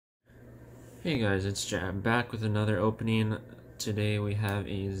Hey guys, it's Jab back with another opening. Today we have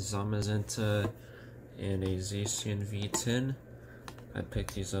a Zamazenta and a Zacian V10. I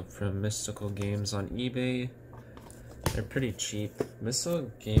picked these up from Mystical Games on eBay. They're pretty cheap.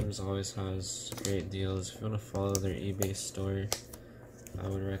 Mystical Games always has great deals. If you want to follow their eBay store, I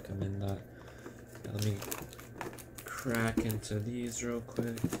would recommend that. Let me crack into these real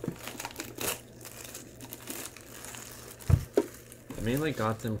quick. I mainly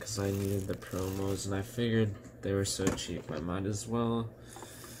got them because I needed the promos, and I figured they were so cheap I might as well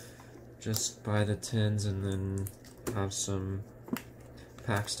just buy the tins and then have some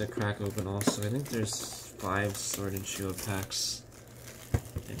packs to crack open also. I think there's 5 Sword and Shield packs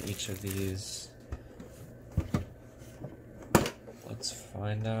in each of these. Let's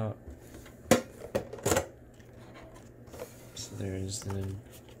find out. So there's the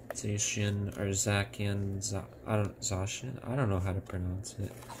Zacian or Zacian, Zacian? I don't know how to pronounce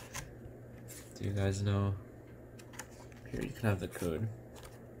it. Do you guys know? Here, you can have the code.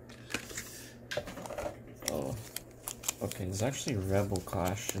 Oh. Okay, there's actually Rebel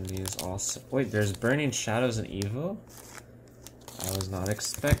Clash in these also. Wait, there's Burning Shadows and Evo? I was not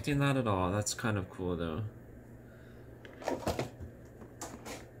expecting that at all. That's kind of cool though.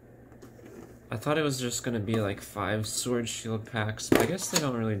 I thought it was just gonna be like 5 Sword Shield packs, but I guess they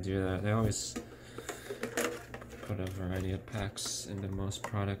don't really do that. They always put a variety of packs into most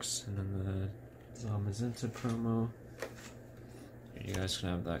products, and then the Zamazenta promo. You guys can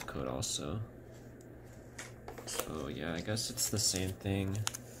have that code also. So yeah, I guess it's the same thing.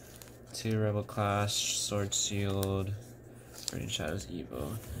 2 Rebel Clash, Sword Shield, Burning Shadows,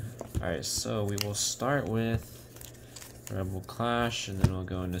 Evo. Alright, so we will start with Rebel Clash, and then we'll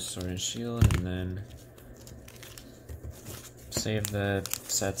go into Sword and Shield, and then save the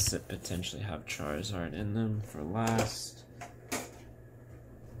sets that potentially have Charizard in them for last.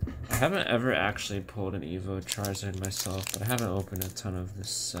 I haven't ever actually pulled an Evo Charizard myself, but I haven't opened a ton of this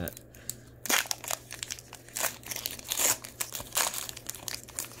set.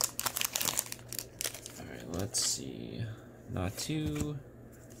 Alright, let's see. Natu,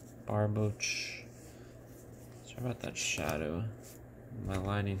 Barboach. Sorry about that shadow. My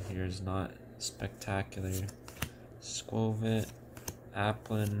lighting here is not spectacular. Squovit,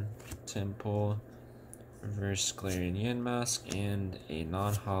 Applin, Temple, Reverse Galarian Yandmask, and a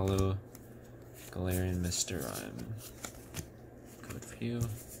non-holo Galarian Mr. Rhyme. Code for you.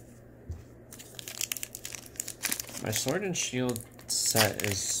 My Sword and Shield set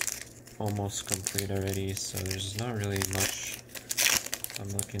is almost complete already, so there's not really much I'm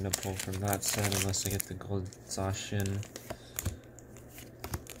looking to pull from that set unless I get the gold Zacian.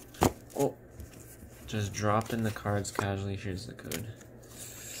 Oh, just drop in the cards casually. Here's the code.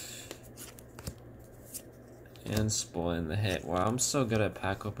 And spoiling the hit. Wow, I'm so good at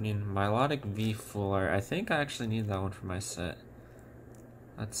pack opening. Milotic V Full Art. I think I actually need that one for my set.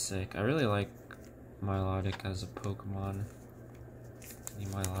 That's sick. I really like Milotic as a Pokemon. Any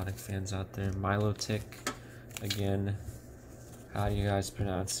Milotic fans out there? Milotic again. How do you guys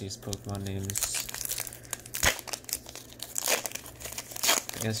pronounce these Pokemon names?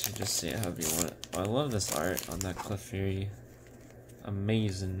 I guess you just say it however you want. Oh, I love this art on that Clefairy.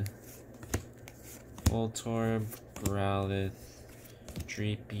 Amazing. Voltorb, Growlithe,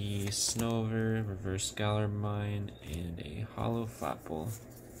 Dreepy, Snover, Reverse Galarmine, and a Holo Flapple.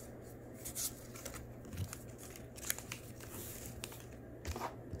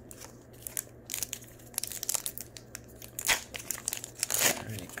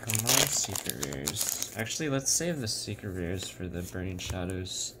 Come on, Secret Rares. Actually, let's save the Secret Rares for the Burning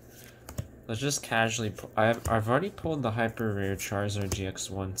Shadows. Let's just casually pull. I've already pulled the Hyper Rare Charizard GX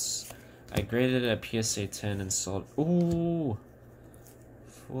once. I graded it at PSA 10 and sold. Ooh!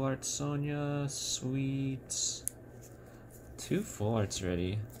 Full Art Sonya. Sweet. 2 Full Arts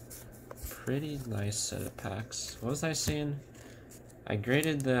already. Pretty nice set of packs. What was I saying? I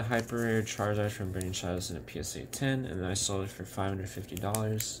graded the Hyper Rare Charizard from Burning Shadows in a PSA 10, and then I sold it for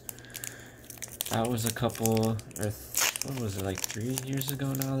 $550. That was a couple, or what was it, like 3 years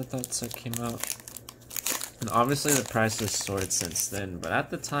ago now that that set came out? And obviously the price has soared since then, but at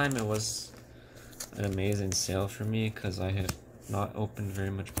the time it was an amazing sale for me because I had not opened very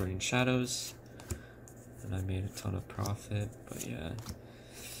much Burning Shadows, and I made a ton of profit, but yeah.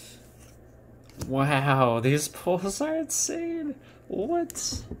 Wow, these pulls are insane!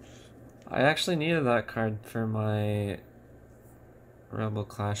 What? I actually needed that card for my Rebel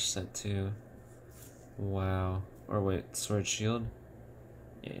Clash set too. Wow. Or wait, Sword Shield?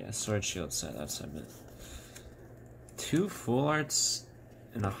 Yeah, Sword Shield set, that's what I meant. 2 Full Arts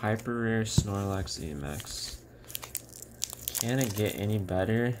and a Hyper Rare Snorlax VMAX. Can it get any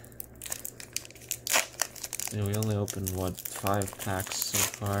better? And we only opened, what, 5 packs so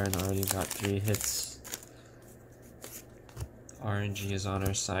far and already got 3 hits. RNG is on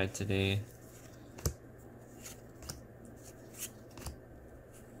our side today.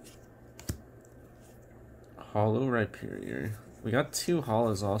 Hollow Rhyperior. We got 2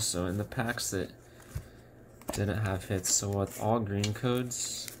 hollows also in the packs that didn't have hits, so what, all green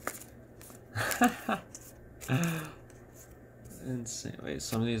codes? Insane. Wait,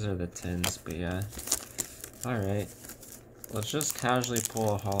 some of these are the 10s, but yeah. Alright. Let's just casually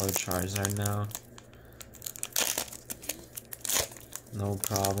pull a hollow Charizard now. No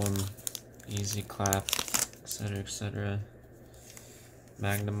problem. Easy clap, etc, etc.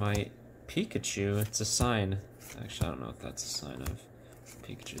 Magnemite. Pikachu, it's a sign. Actually, I don't know if that's a sign of.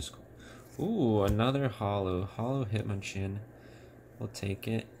 Pikachu's cool. Ooh, another hollow. Hollow Hitmonchan. We'll take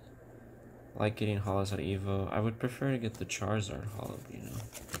it. Like getting hollows out of Evo. I would prefer to get the Charizard hollow, but you know.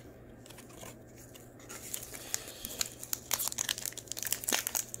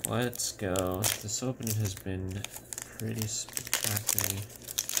 Let's go. This opening has been pretty spectacular,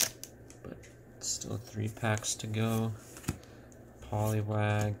 but still 3 packs to go.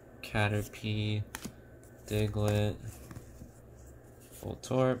 Poliwag, Caterpie, Diglett,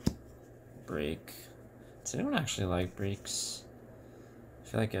 Voltorb, Break. Does anyone actually like breaks? I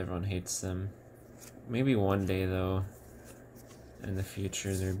feel like everyone hates them. Maybe one day though, in the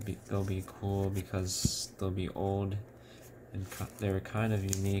future, they'll be cool because they'll be old and they're kind of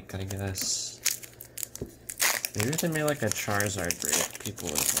unique, I guess. Maybe if they made like a Charizard break, people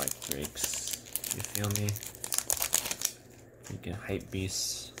would like breaks. You feel me? Freaking hype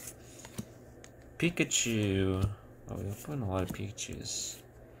beasts. Pikachu. Oh, we're putting a lot of Pikachus.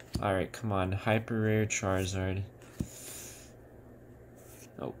 Alright, come on. Hyper rare Charizard.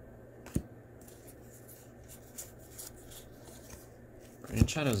 Oh. Rain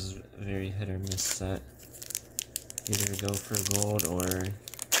Shadow's a very hit or miss set. Either go for gold or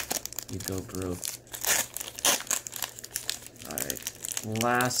you go broke. Alright.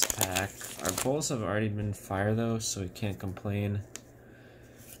 Last pack. Our pulls have already been fire though, so we can't complain.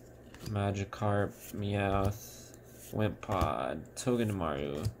 Magikarp, Meowth, Wimpod,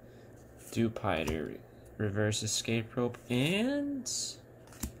 Togedemaru, Dewpider, Reverse Escape Rope, and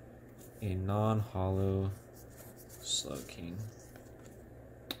a non-hollow Slowking.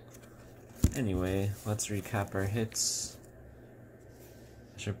 Anyway, let's recap our hits.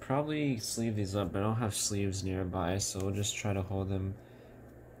 I should probably sleeve these up, but I don't have sleeves nearby, so we'll just try to hold them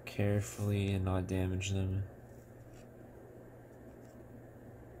carefully and not damage them.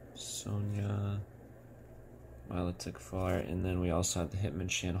 Sonia, Milotic Far, and then we also have the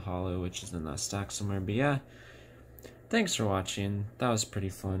Hitmonchan Hollow, which is in that stack somewhere. But yeah, thanks for watching. That was pretty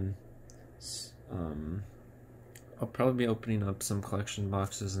fun. I'll probably be opening up some collection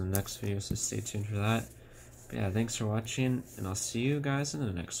boxes in the next video, so stay tuned for that. But yeah, thanks for watching, and I'll see you guys in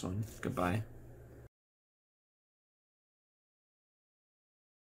the next one. Goodbye.